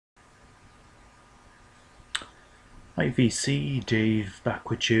Hi VC, Dave back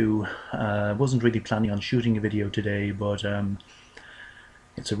with you. Wasn't really planning on shooting a video today, but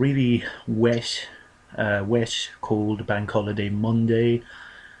it's a really cold bank holiday Monday,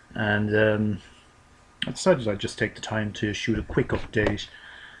 and I decided I'd just take the time to shoot a quick update.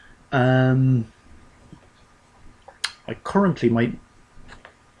 Um, I currently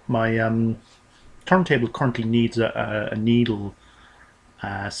my turntable currently needs a needle,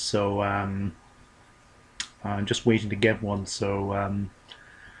 so I'm just waiting to get one. So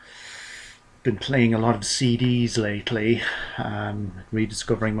been playing a lot of CDs lately,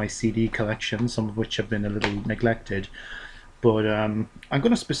 rediscovering my CD collection, some of which have been a little neglected. But I'm going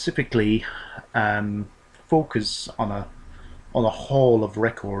to specifically focus on a haul of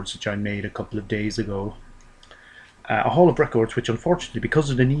records which I made a couple of days ago. A haul of records which, unfortunately, because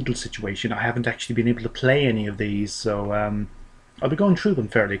of the needle situation, I haven't actually been able to play any of these. So I'll be going through them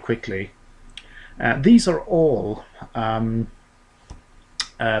fairly quickly. These are all part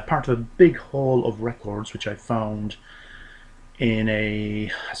of a big haul of records which I found in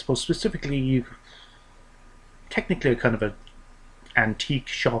I suppose specifically, technically a kind of a antique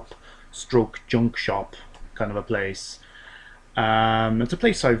shop stroke junk shop kind of a place. It's a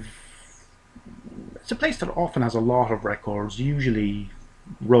place that often has a lot of records, usually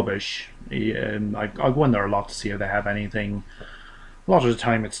rubbish. I go in there a lot to see if they have anything. A lot of the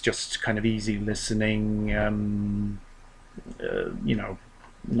time it's just kind of easy listening,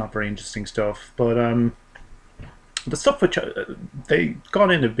 not very interesting stuff. But the stuff which they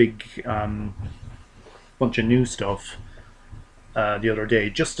got in a big bunch of new stuff the other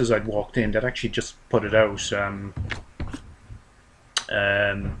day, just as I'd walked in. That actually just put it out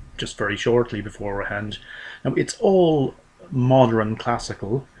just very shortly beforehand. Now it's all modern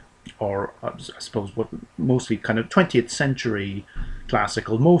classical, or I suppose what mostly kind of 20th century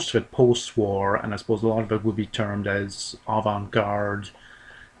classical. Most of it post-war, and I suppose a lot of it would be termed as avant-garde.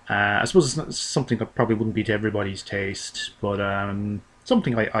 I suppose it's something that probably wouldn't be to everybody's taste, but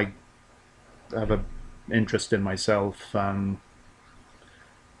something I have an interest in myself. As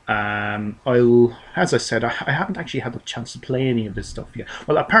I said, I haven't actually had the chance to play any of this stuff yet.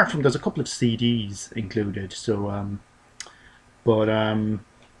 Well, apart from there's a couple of CDs included, so but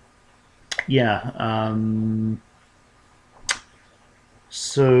yeah.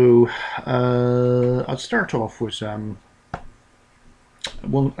 So I'll start off with a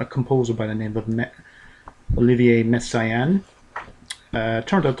composer by the name of Olivier Messiaen.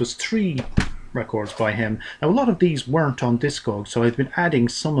 Turned out there's 3 records by him. Now a lot of these weren't on Discogs, so I've been adding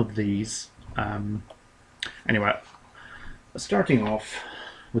some of these. Anyway, starting off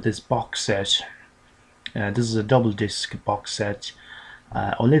with this box set. This is a double disc box set.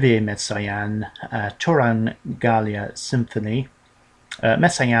 Olivier Messiaen, Turan Gallia Symphony.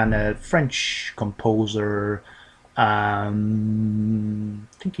 Messiaen, a French composer. I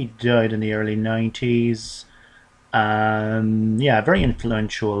think he died in the early 90s. Yeah, very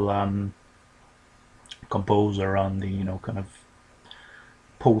influential composer on the kind of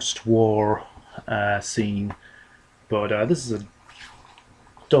post-war scene. But this is a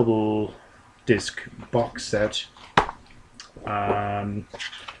double disc box set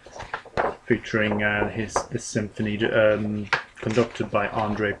featuring this symphony conducted by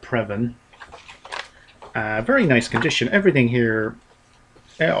Andre Previn. Very nice condition. Everything here,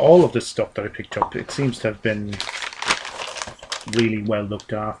 all of this stuff that I picked up, it seems to have been really well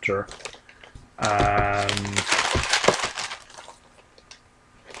looked after.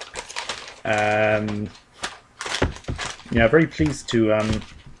 Yeah, very pleased to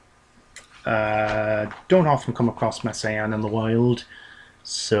don't often come across Messiaen in the wild,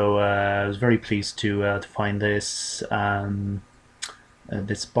 so I was very pleased to find this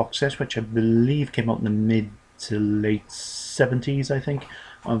this box set, which I believe came out in the mid to late 70s, I think.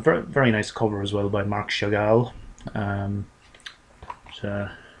 Very, very nice cover as well by Marc Chagall.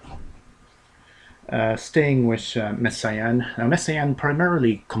 Staying with Messiaen. Now Messiaen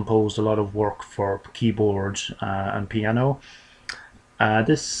primarily composed a lot of work for keyboard and piano.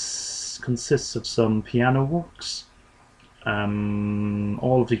 This consists of some piano works.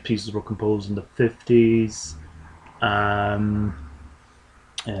 All of these pieces were composed in the 50s.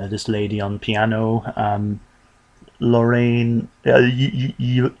 This lady on piano, Lorraine,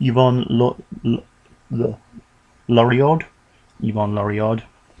 Yvonne Loriod. Yvonne Loriod.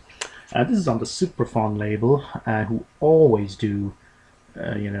 This is on the Supraphon label, who always do,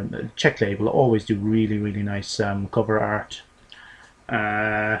 Czech label, always do really, really nice cover art.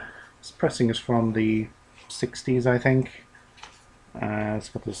 This pressing is from the 60s, I think. It's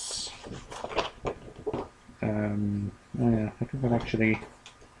got this. Oh yeah, I think that actually.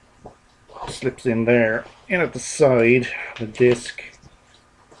 slips in there, in at the side, the disc,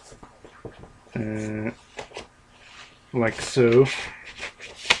 like so.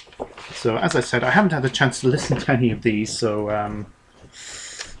 So as I said, I haven't had a chance to listen to any of these, so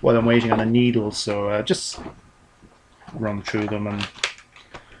while I'm waiting on a needle, so just run through them, and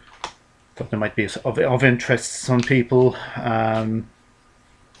thought they might be of interest to some people.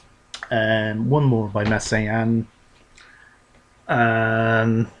 And one more by Messiaen.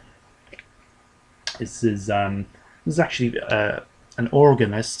 This is actually an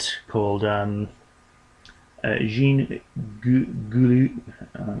organist called Jean Gouliou.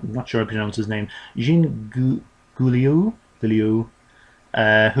 I'm not sure I pronounce his name. Jean Gouliou,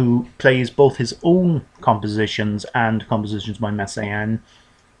 who plays both his own compositions and compositions by Messiaen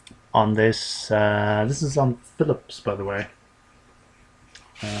on this. This is on Philips, by the way.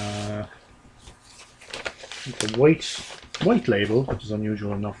 It's a white label, which is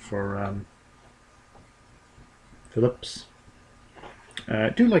unusual enough for Philips. I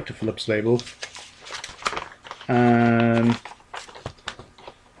do like the Philips label.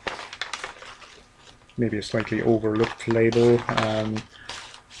 Maybe a slightly overlooked label. A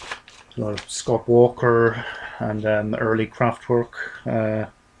lot of Scott Walker and early Kraftwerk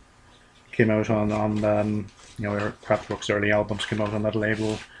came out on you know, Kraftwerk's early albums came out on that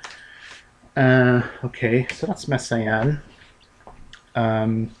label. Okay, so that's Messiaen.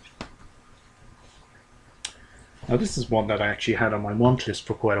 Now this is one that I actually had on my want list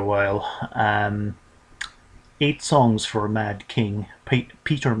for quite a while. 8 Songs for a Mad King,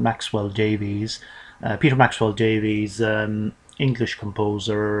 Peter Maxwell-Davies. Peter Maxwell-Davies, English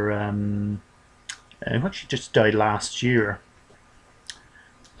composer, who actually just died last year.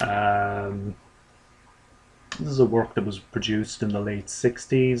 This is a work that was produced in the late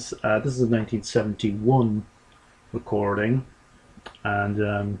 60s. This is a 1971 recording,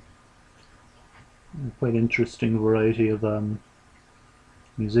 and quite interesting variety of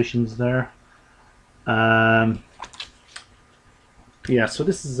musicians there. Yeah, so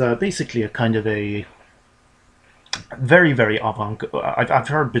this is basically a kind of a very, very avant-garde. I've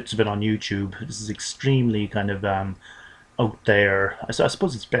heard bits of it on YouTube. This is extremely kind of out there. So I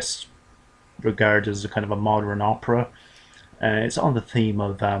suppose it's best regarded as a kind of a modern opera. It's on the theme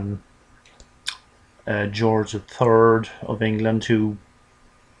of George III of England, who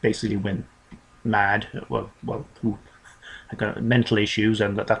basically went mad. Well, who got mental issues,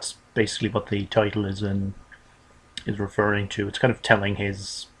 and that's basically what the title is referring to. It's kind of telling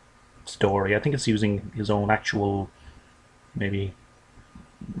his story. I think it's using his own actual, maybe,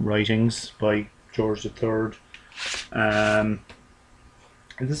 writings by George III.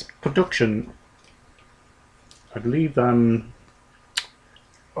 This production, I believe,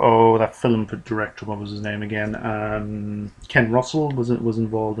 oh, that film director, what was his name again? Ken Russell was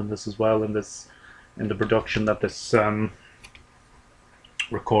involved in this as well, in the production that this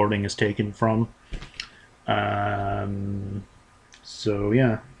recording is taken from. So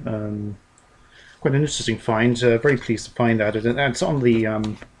yeah, quite an interesting find. Very pleased to find that, and it's on the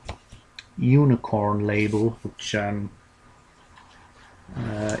Unicorn label, which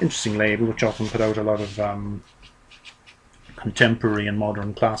interesting label, which often put out a lot of contemporary and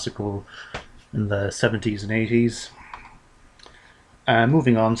modern classical in the 70s and 80s.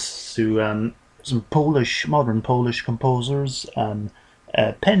 Moving on to some modern Polish composers.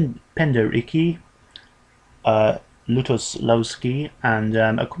 Penderecki, Lutoslowski, and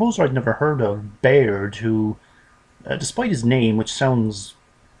a composer I'd never heard of, Baird, who, despite his name, which sounds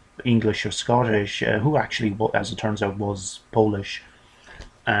English or Scottish, who actually, as it turns out, was Polish.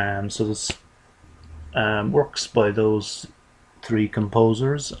 So this works by those 3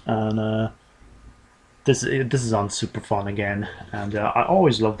 composers, and this is on Superfon again, and I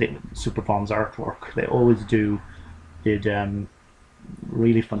always loved Superfon's artwork. They always did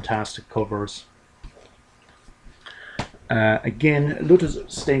really fantastic covers. Again,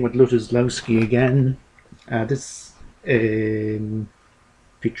 staying with Lutoslowski again. This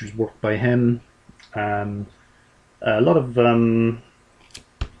features work by him. A lot of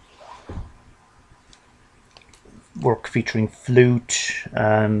work featuring flute,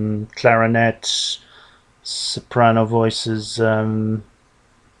 clarinet, soprano voices,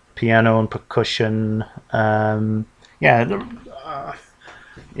 piano and percussion.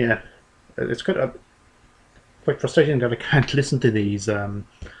 Yeah, it's quite frustrating that I can't listen to these. I'm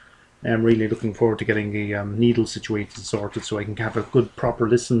really looking forward to getting the needle situation sorted so I can have a good proper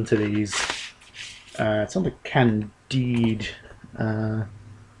listen to these. It's on the Candide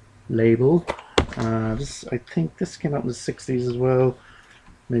label. I think this came out in the 60s as well,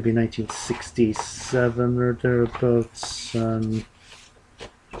 maybe 1967 or thereabouts.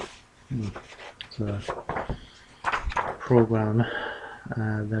 There's a program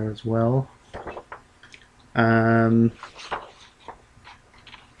there as well.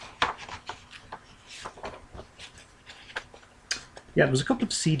 Yeah, there's a couple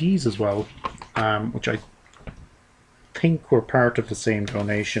of CDs as well, which I think were part of the same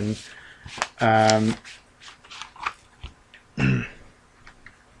donation.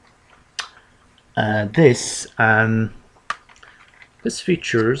 This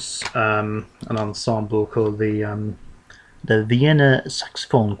features an ensemble called the Vienna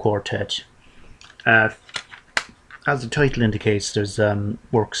Saxophone Quartet. As the title indicates, there's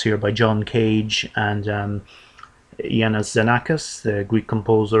works here by John Cage and Xenakis, the Greek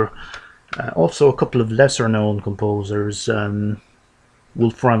composer. Also a couple of lesser-known composers,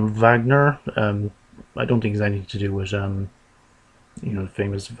 Wolfram Wagner. I don't think it's anything to do with you know, the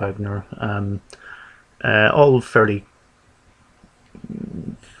famous Wagner. All fairly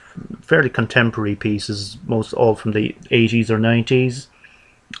contemporary pieces, most all from the 80s or 90s.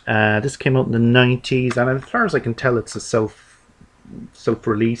 This came out in the 90s, and as far as I can tell, it's a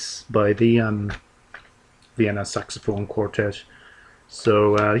self-release by the Vienna Saxophone Quartet.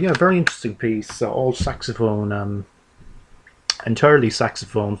 So yeah, very interesting piece. All saxophone, entirely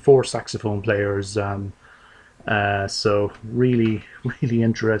saxophone, 4 saxophone players. So really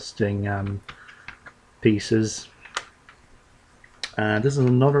interesting pieces. This is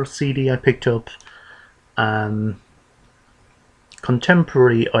another CD I picked up.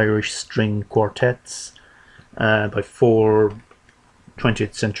 Contemporary Irish string quartets by 4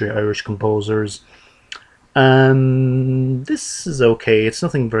 20th century Irish composers. This is okay. It's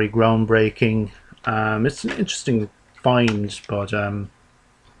nothing very groundbreaking. It's an interesting find, but none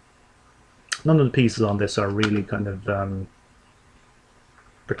of the pieces on this are really kind of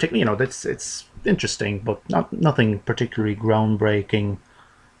particularly, you know, it's interesting, but nothing particularly groundbreaking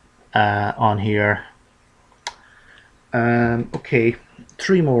on here. Okay,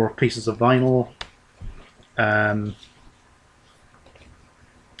 3 more pieces of vinyl.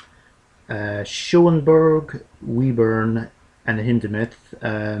 Schoenberg, Webern, and Hindemith,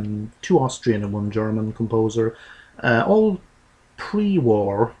 2 Austrian and 1 German composer, all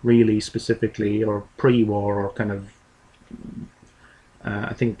pre-war, really, specifically, or pre-war, or kind of,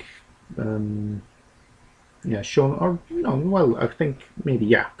 I think, yeah, or no, well, I think maybe,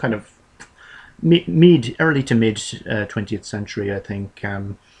 yeah, kind of early to mid 20th century, I think.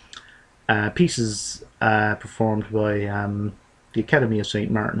 Pieces performed by the Academy of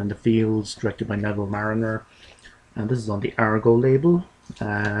St. Martin in the Fields, directed by Neville Mariner, and this is on the Argo label.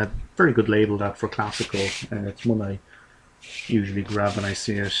 Very good label, that, for classical, and it's one I usually grab when I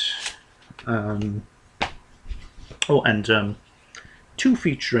see it. Oh, and 2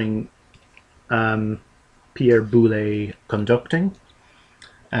 featuring Pierre Boulez conducting.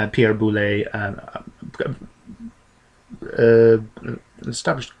 Pierre Boulez,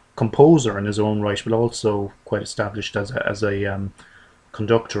 established composer in his own right, but also quite established as a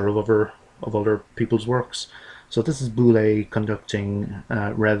conductor of other people's works. So this is Boulez conducting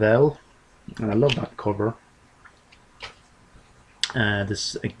Revel, and I love that cover.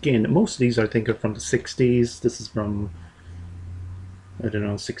 This, again, most of these I think are from the 60s. This is from, I don't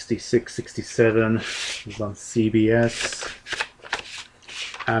know, 66, 67. This is on CBS.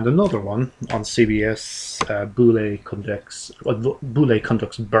 And another one on CBS, Boulez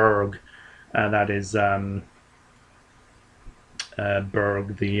conducts Berg. That is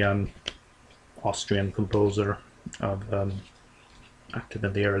Berg, the Austrian composer of active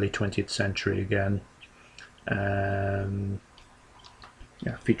in the early 20th century again.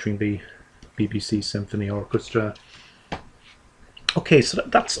 Yeah, featuring the BBC Symphony Orchestra. Okay, so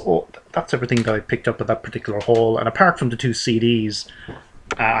that's all. That's everything that I picked up at that particular haul. And apart from the 2 CDs,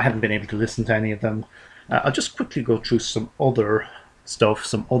 I haven't been able to listen to any of them. I'll just quickly go through some other stuff,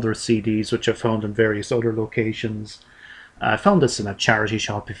 some other CDs which I found in various other locations. I found this in a charity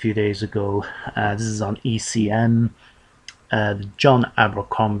shop a few days ago. This is on ECM, the John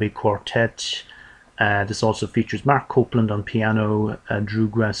Abercrombie Quartet. This also features Mark Copeland on piano, Drew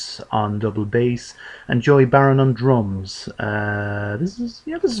Gress on double bass, and Joey Barron on drums. This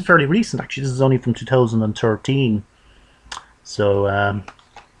is fairly recent, actually. This is only from 2013. So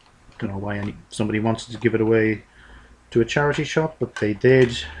don't know why somebody wanted to give it away to a charity shop, but they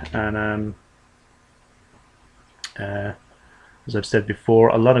did. And as I've said before,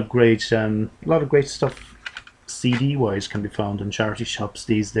 a lot of great stuff CD-wise can be found in charity shops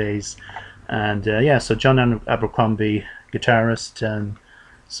these days. And yeah, so John Abercrombie, guitarist, and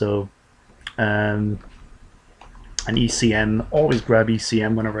ECM. Always grab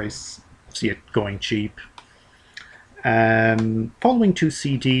ECM whenever I see it going cheap. Following two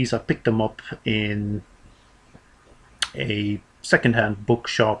CDs, I picked them up in a second-hand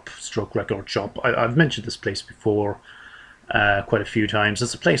bookshop stroke record shop. I've mentioned this place before quite a few times.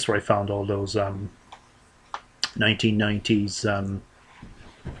 It's a place where I found all those 1990s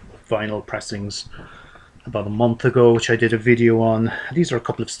vinyl pressings about a month ago, which I did a video on. These are a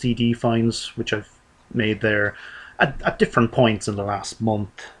couple of CD finds which I've made there at different points in the last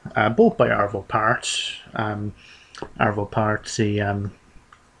month, both by Arvo Pärt. Arvo Pärt, the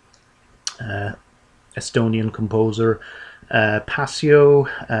Estonian composer. Passio,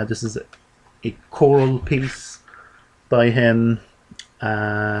 this is a choral piece by him,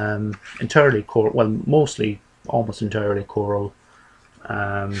 entirely choral, well, mostly, almost entirely choral.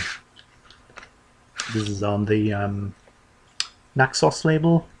 This is on the Naxos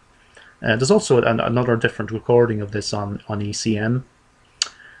label. There's also another different recording of this on ECM.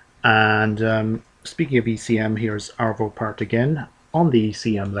 And speaking of ECM, here's Arvo Pärt again on the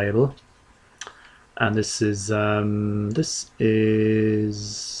ECM label. And this is part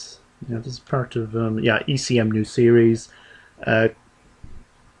of ECM new series.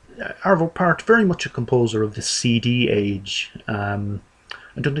 Arvo Pärt, very much a composer of the CD age. I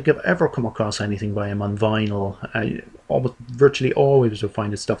don't think I've ever come across anything by him on vinyl. I virtually always will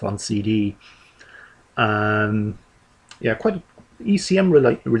find his stuff on CD. Yeah,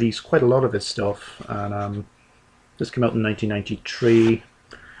 ECM released quite a lot of his stuff, and this came out in 1993.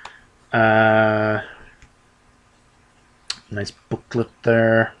 Nice booklet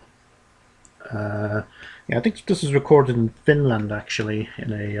there. Yeah, I think this was recorded in Finland, actually,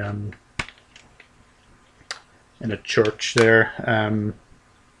 in a church there.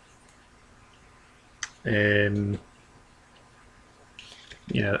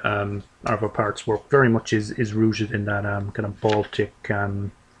 Arvo Pärt's work very much is rooted in that kind of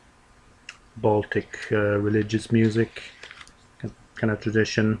Baltic religious music kind of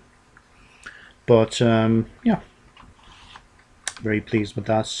tradition. But yeah, very pleased with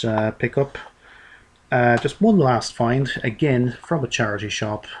that pickup. Just one last find, again from a charity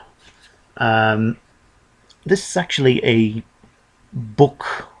shop. This is actually a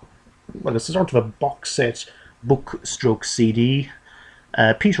book, well, it's sort of a box set book stroke CD.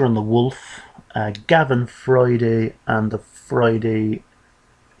 Peter and the Wolf, Gavin Friday and the Friday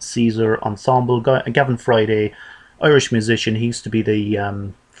Caesar Ensemble. Gavin Friday, Irish musician, he used to be the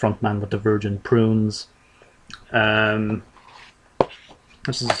frontman with the Virgin Prunes.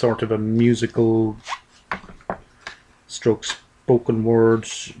 This is sort of a musical stroke spoken word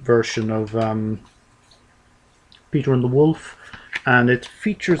version of Peter and the Wolf, and it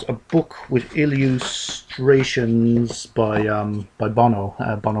features a book with illustrations by Bono,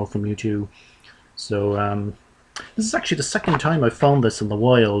 Bono from U2. So this is actually the second time I found this in the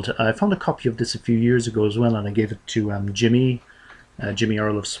wild. I found a copy of this a few years ago as well, and I gave it to Jimmy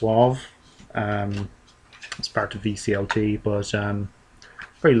Earl of Suave. It's part of VCLT, but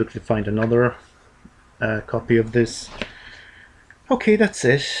very lucky to find another copy of this. Okay, that's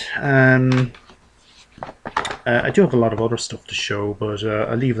it. I do have a lot of other stuff to show, but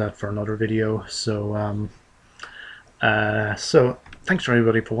I'll leave that for another video. So, so thanks for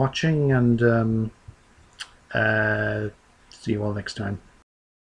everybody for watching, and see you all next time.